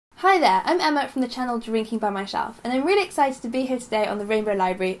Hi there, I'm Emma from the channel Drinking by My Shelf, and I'm really excited to be here today on the Rainbow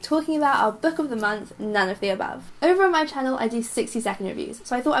Library talking about our book of the month, None of the Above. Over on my channel I do 60-second reviews,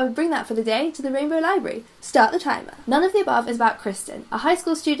 so I thought I would bring that for the day to the Rainbow Library. Start the timer. None of the Above is about Kristen, a high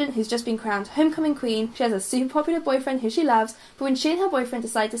school student who's just been crowned homecoming queen. She has a super popular boyfriend who she loves, but when she and her boyfriend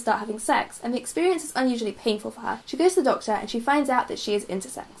decide to start having sex, and the experience is unusually painful for her, she goes to the doctor and she finds out that she is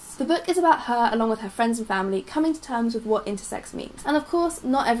intersex. The book is about her, along with her friends and family, coming to terms with what intersex means. And of course,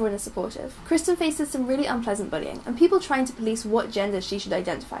 not everyone is supportive. Kristen faces some really unpleasant bullying, and people trying to police what gender she should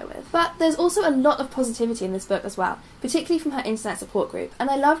identify with. But there's also a lot of positivity in this book as well, particularly from her internet support group, and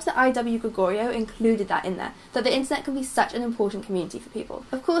I loved that IW Gregorio included that in there, that the internet can be such an important community for people.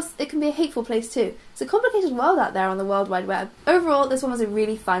 Of course, it can be a hateful place too. It's a complicated world out there on the World Wide Web. Overall, this one was a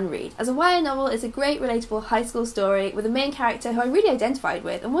really fun read. As a YA novel, it's a great, relatable high school story with a main character who I really identified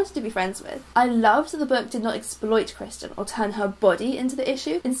with and wanted to be friends with. I loved that the book did not exploit Kristen or turn her body into the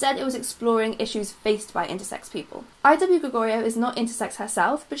issue. Instead, it was exploring issues faced by intersex people. IW Gregorio is not intersex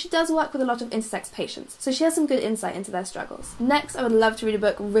herself, but she does work with a lot of intersex patients, so she has some good insight into their struggles. Next, I would love to read a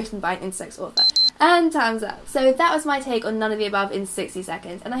book written by an intersex author. And time's up. So that was my take on None of the Above in 60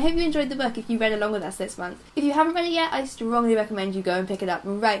 seconds, and I hope you enjoyed the book if you read along with us this month. If you haven't read it yet, I strongly recommend you go and pick it up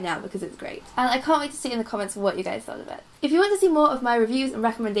right now because it's great. And I can't wait to see in the comments what you guys thought of it. If you want to see more of my reviews and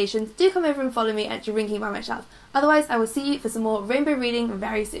recommendations, do come over and follow me at Drinking by My Shelf. Otherwise, I will see you for some more rainbow reading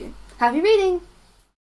very soon. Happy reading!